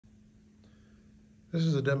This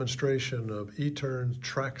is a demonstration of eTurns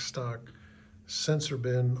TrackStock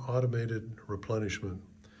SensorBin automated replenishment.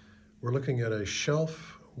 We're looking at a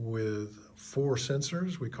shelf with 4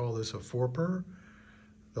 sensors. We call this a 4-per.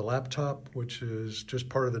 The laptop, which is just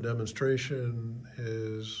part of the demonstration,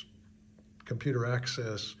 is computer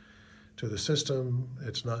access to the system.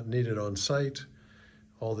 It's not needed on site.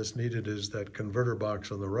 All that's needed is that converter box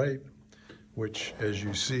on the right, which, as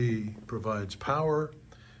you see, provides power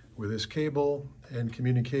with this cable and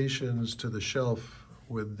communications to the shelf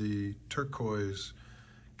with the turquoise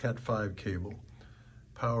Cat5 cable.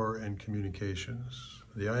 Power and communications.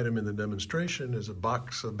 The item in the demonstration is a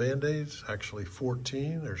box of bandaids, actually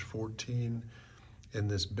 14. There's 14 in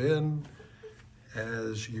this bin.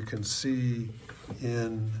 As you can see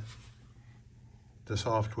in the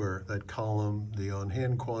software, that column, the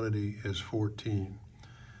on-hand quantity is 14.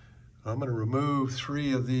 I'm going to remove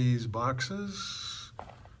 3 of these boxes.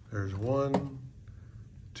 There's 1,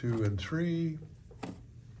 2, and 3.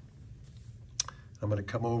 I'm going to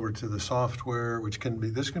come over to the software, which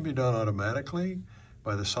this can be done automatically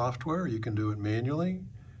by the software. You can do it manually.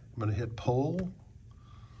 I'm going to hit pull,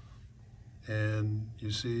 and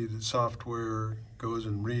you see the software goes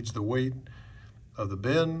and reads the weight of the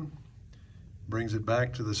bin, brings it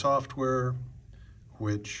back to the software,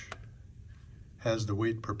 which has the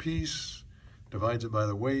weight per piece, divides it by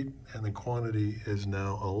the weight, and the quantity is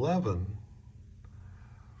now 11.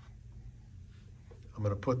 I'm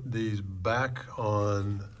going to put these back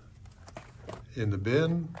on in the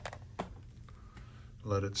bin,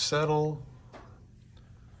 let it settle.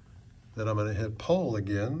 Then I'm going to hit pull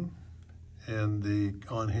again, and the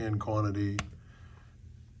on-hand quantity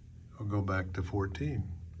will go back to 14.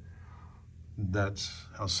 That's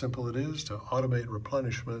how simple it is to automate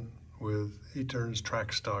replenishment with eTurns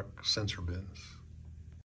TrackStock SensorBins.